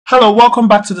Hello, welcome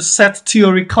back to the set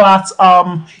theory class.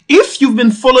 If you've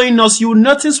been following us, you will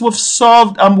notice we've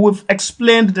solved we've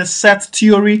explained the set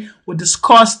theory. We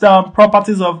discussed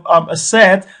properties of a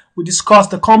set. We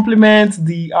discussed the complement,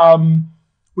 we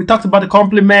talked about the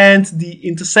complement, the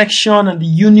intersection, and the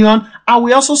union, and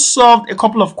we also solved a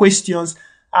couple of questions.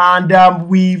 And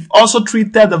we've also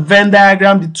treated the Venn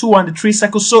diagram, the 2 and the 3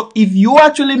 circles. So if you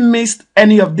actually missed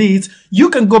any of these, you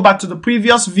can go back to the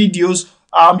previous videos.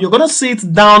 You're going to see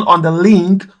it down on the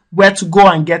link where to go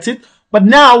and get it. But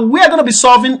now we are going to be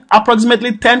solving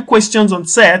approximately 10 questions on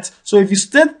set. So if you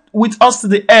stay with us to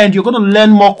the end, you're going to learn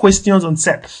more questions on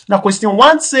set. Now, question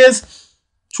 1 says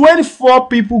 24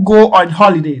 people go on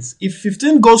holidays. If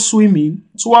 15 go swimming,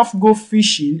 12 go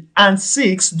fishing, and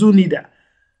 6 do neither.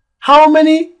 How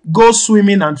many go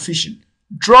swimming and fishing?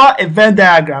 Draw a Venn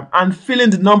diagram and fill in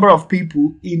the number of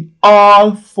people in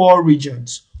all 4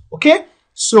 regions. Okay?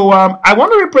 So I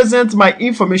want to represent my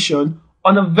information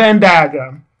on a Venn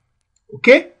diagram.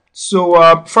 Okay?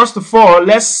 So first of all,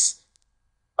 let's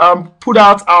put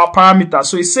out our parameters.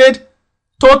 So it said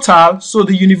total, so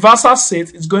the universal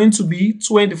set is going to be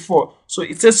 24. So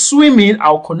it says swimming,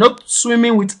 I'll connote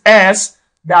swimming with S,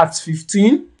 that's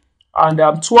 15.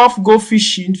 And 12 go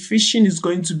fishing, fishing is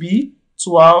going to be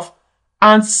 12.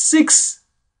 And 6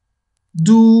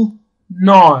 do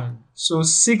none. So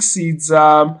 6 is,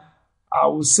 I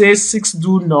will say 6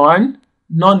 do none.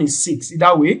 None is 6,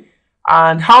 either way.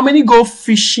 And how many go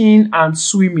fishing and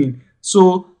swimming?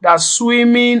 So that's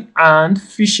swimming and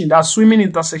fishing. That's swimming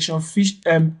intersection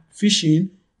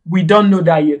fishing. We don't know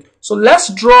that yet. So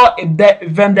let's draw a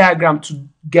Venn diagram to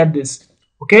get this.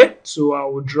 Okay, so I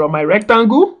will draw my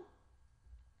rectangle.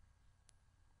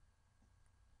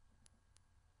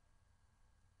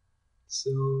 So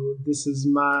this is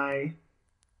my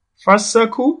first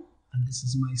circle, and this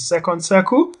is my second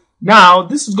circle. Now,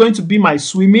 this is going to be my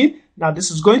swimming. Now, this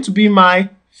is going to be my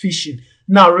fishing.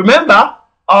 Now, remember,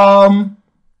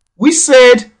 we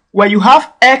said where you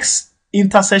have X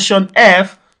intersection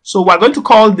F, so we're going to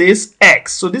call this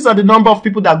X. So these are the number of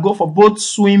people that go for both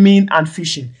swimming and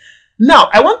fishing. Now,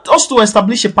 I want us to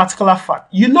establish a particular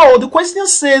fact. You know, the question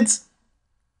says,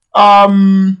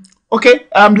 okay,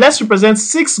 let's represent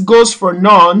 6 goes for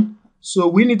none. So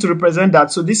we need to represent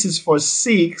that. So this is for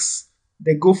 6.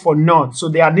 They go for none. So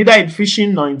they are neither in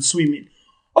fishing nor in swimming.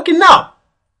 Okay, now,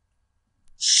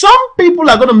 some people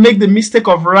are going to make the mistake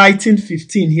of writing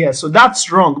 15 here. So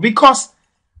that's wrong. Because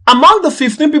among the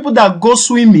 15 people that go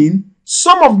swimming,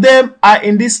 some of them are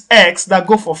in this X that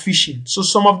go for fishing. So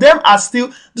some of them are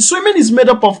still, the swimming is made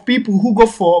up of people who go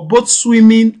for both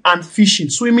swimming and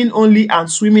fishing. Swimming only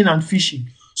and swimming and fishing.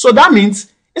 So that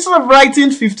means instead of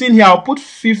writing 15 here, I'll put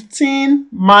 15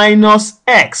 minus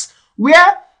X,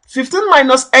 where 15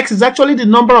 minus X is actually the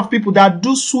number of people that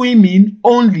do swimming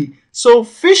only. So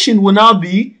fishing will now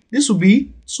be, this will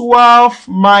be 12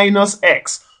 minus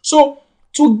X. So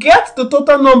to get the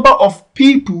total number of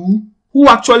people who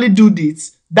actually do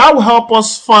this, that will help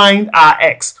us find our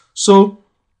X. So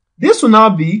this will now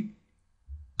be,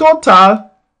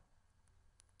 total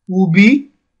will be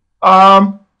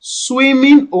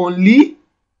swimming only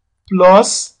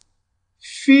plus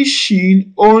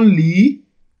fishing only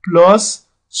plus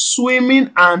swimming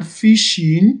and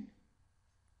fishing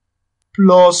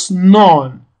plus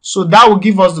none. So that will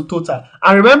give us the total.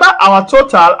 And remember, our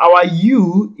total, our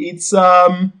U, it's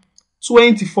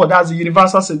 24. That's the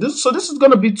universal set. So this is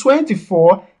going to be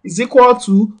 24 is equal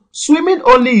to swimming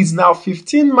only is now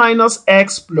 15 minus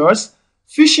X plus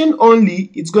fishing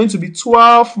only, it's going to be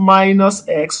 12 minus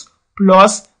X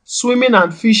plus swimming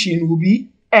and fishing will be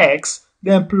X,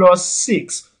 then plus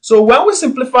 6. So when we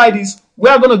simplify this, we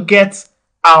are going to get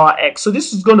our X. So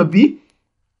this is going to be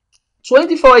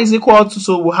 24 is equal to,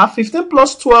 so we'll have 15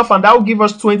 plus 12, and that will give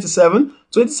us 27.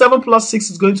 27 plus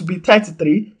 6 is going to be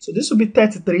 33. So this will be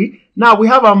 33. Now we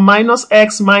have a minus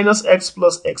X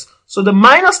plus X. So the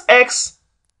minus X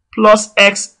plus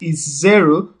X is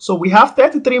 0. So we have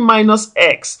 33 minus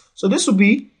X. So this will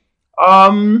be,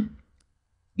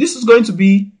 this is going to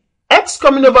be, X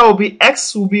coming over will be,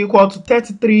 X will be equal to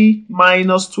 33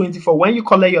 minus 24 when you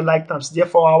collect your like terms.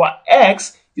 Therefore, our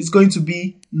X is going to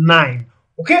be 9.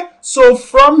 Okay, so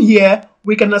from here,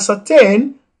 we can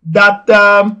ascertain that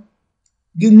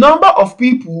the number of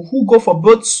people who go for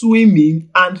both swimming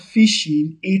and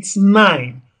fishing, it's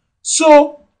 9.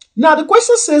 So now the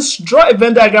question says, draw a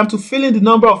Venn diagram to fill in the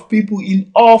number of people in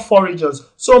all 4 regions.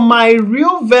 So my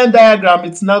real Venn diagram,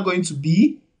 it's now going to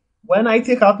be, when I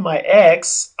take out my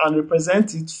X and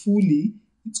represent it fully,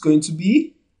 it's going to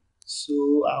be,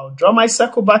 so I'll draw my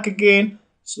circle back again.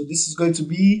 So this is going to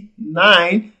be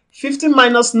 9. 15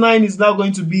 minus 9 is now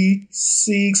going to be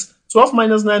 6. 12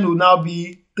 minus 9 will now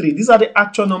be 3. These are the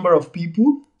actual number of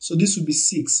people, so this will be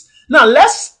 6. Now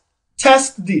let's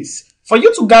test this. For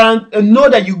you to know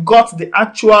that you got the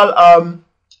actual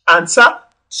answer,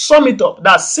 sum it up.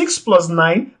 That's 6 plus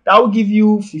 9, that will give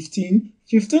you 15.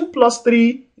 15 plus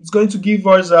 3 is going to give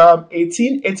us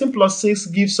 18. 18 plus 6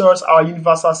 gives us our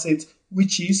universal set,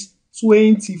 which is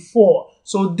 24.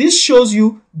 So this shows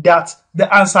you that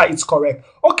the answer is correct.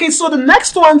 Okay, so the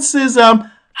next one says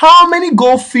how many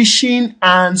go fishing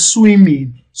and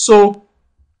swimming? So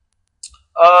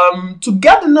to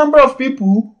get the number of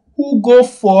people who go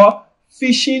for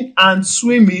fishing and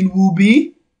swimming will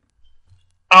be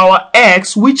our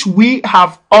x, which we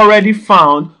have already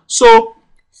found. So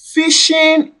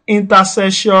fishing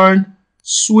intersection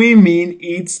swimming,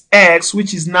 it's x,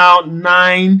 which is now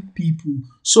 9 people.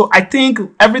 So I think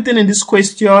everything in this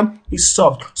question is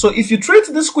solved. So if you treat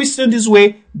this question this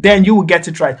way, then you will get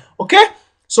it right. Okay,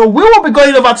 so we will be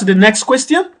going over to the next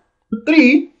question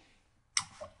 3.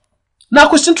 Now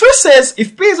question 3 says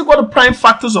if p is equal to prime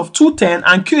factors of 210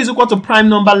 and q is equal to prime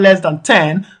number less than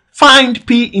 10, find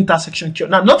p intersection q.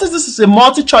 Now notice this is a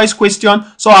multi-choice question,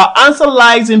 so our answer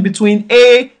lies in between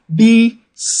A, B,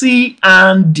 C,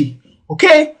 and D.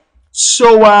 Okay,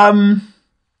 so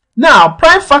now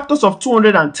prime factors of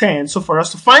 210. So for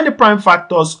us to find the prime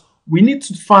factors, we need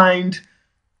to find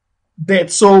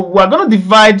that. So we're going to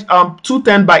divide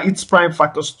 210 by its prime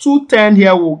factors. 210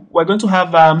 here, we're going to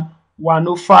have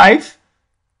 105.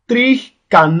 3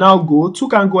 can now go, 2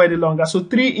 can go any longer. So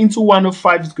 3 into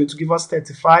 105 is going to give us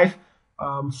 35.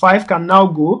 5 can now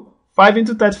go. 5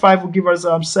 into 35 will give us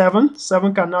 7.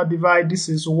 7 can now divide. This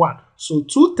is 1. So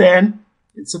 210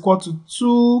 it's equal to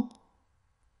 2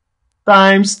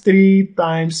 times 3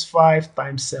 times 5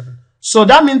 times 7. So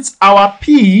that means our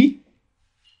P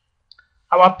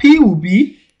will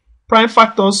be prime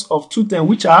factors of 210,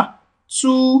 which are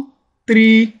 2,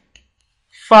 3,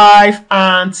 5,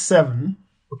 and 7.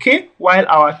 Okay, while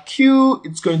our Q,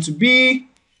 it's going to be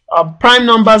prime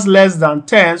numbers less than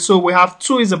 10. So we have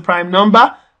 2 is a prime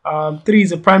number, 3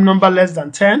 is a prime number less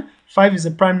than 10, 5 is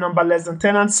a prime number less than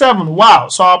 10, and 7. Wow,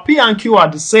 so our P and Q are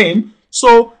the same.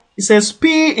 So it says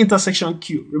P intersection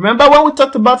Q. Remember when we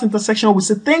talked about intersection, we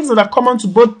said things that are common to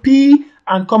both P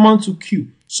and common to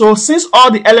Q. So since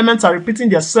all the elements are repeating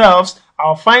themselves,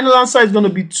 our final answer is going to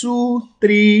be 2,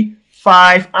 3,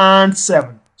 5, and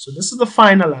 7. So this is the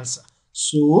final answer.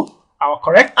 So our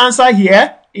correct answer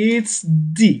here is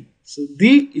D. So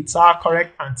D, it's our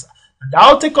correct answer. And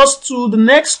that will take us to the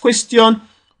next question,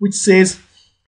 which says